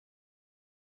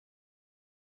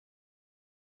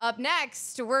Up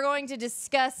next, we're going to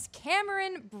discuss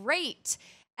Cameron Brate.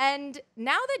 And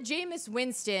now that Jameis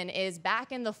Winston is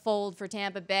back in the fold for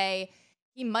Tampa Bay,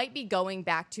 he might be going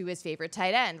back to his favorite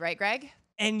tight end, right, Greg?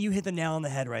 And you hit the nail on the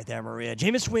head right there, Maria.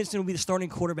 Jameis Winston will be the starting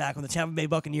quarterback when the Tampa Bay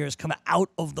Buccaneers come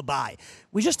out of the bye.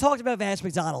 We just talked about Vance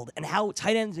McDonald and how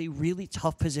tight end is a really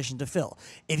tough position to fill.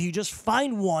 If you just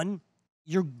find one,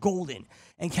 you're golden.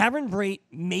 And Cameron Brate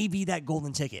may be that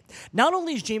golden ticket. Not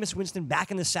only is Jameis Winston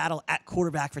back in the saddle at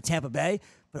quarterback for Tampa Bay,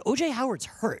 but O.J. Howard's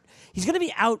hurt. He's going to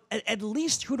be out at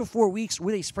least 2 to 4 weeks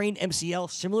with a sprained MCL,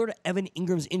 similar to Evan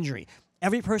Ingram's injury.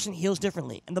 Every person heals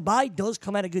differently, and the bye does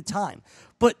come at a good time.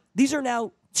 But these are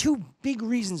now two big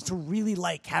reasons to really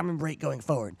like Cameron Brate going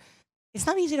forward. It's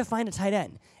not easy to find a tight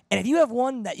end. And if you have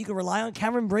one that you can rely on,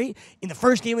 Cameron Brate, in the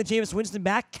first game with Jameis Winston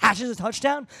back, catches a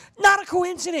touchdown, not a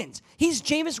coincidence. He's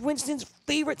Jameis Winston's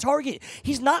favorite target.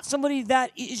 He's not somebody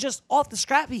that is just off the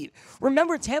scrap heap.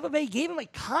 Remember, Tampa Bay gave him a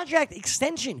contract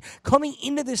extension coming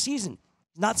into this season.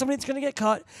 He's not somebody that's going to get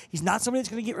cut. He's not somebody that's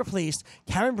going to get replaced.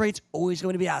 Cameron Brate's always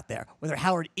going to be out there, whether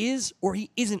Howard is or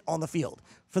he isn't on the field.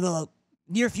 For the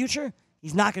near future,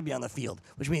 he's not going to be on the field,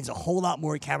 which means a whole lot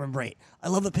more Cameron Brate. I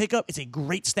love the pickup. It's a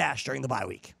great stash during the bye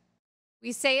week.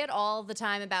 We say it all the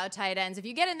time about tight ends. If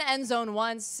you get in the end zone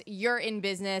once, you're in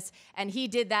business, and he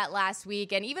did that last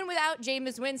week. And even without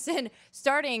Jameis Winston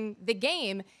starting the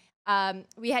game,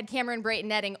 we had Cameron Brate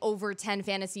netting over 10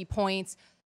 fantasy points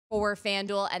for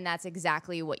FanDuel, and that's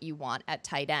exactly what you want at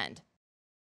tight end.